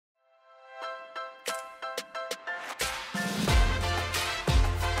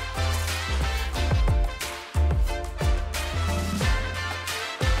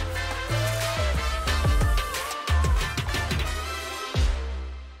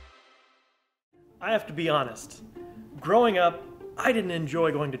I have to be honest. Growing up, I didn't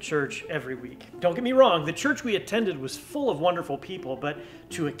enjoy going to church every week. Don't get me wrong, the church we attended was full of wonderful people, but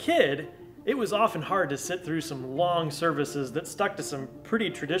to a kid, it was often hard to sit through some long services that stuck to some pretty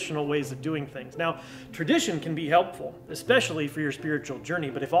traditional ways of doing things. Now, tradition can be helpful, especially for your spiritual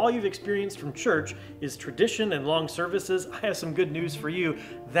journey, but if all you've experienced from church is tradition and long services, I have some good news for you.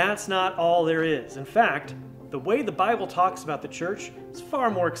 That's not all there is. In fact, the way the Bible talks about the church is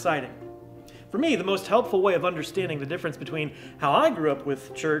far more exciting. For me, the most helpful way of understanding the difference between how I grew up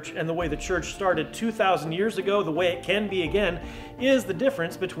with church and the way the church started 2,000 years ago, the way it can be again, is the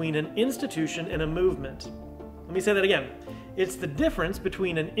difference between an institution and a movement. Let me say that again. It's the difference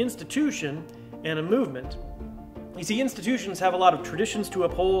between an institution and a movement. You see, institutions have a lot of traditions to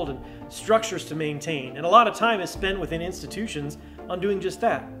uphold and structures to maintain, and a lot of time is spent within institutions on doing just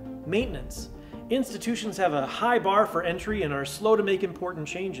that, maintenance. Institutions have a high bar for entry and are slow to make important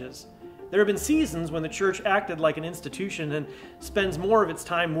changes. There have been seasons when the church acted like an institution and spends more of its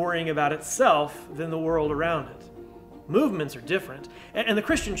time worrying about itself than the world around it. Movements are different, and the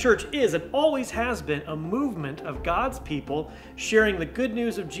Christian church is and always has been a movement of God's people sharing the good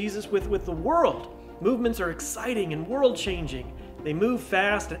news of Jesus with the world. Movements are exciting and world-changing. They move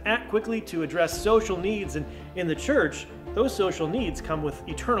fast and act quickly to address social needs, and in the church, those social needs come with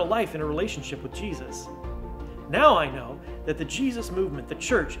eternal life in a relationship with Jesus. Now I know that the Jesus movement, the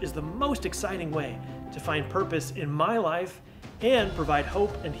church, is the most exciting way to find purpose in my life and provide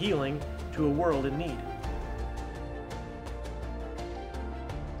hope and healing to a world in need.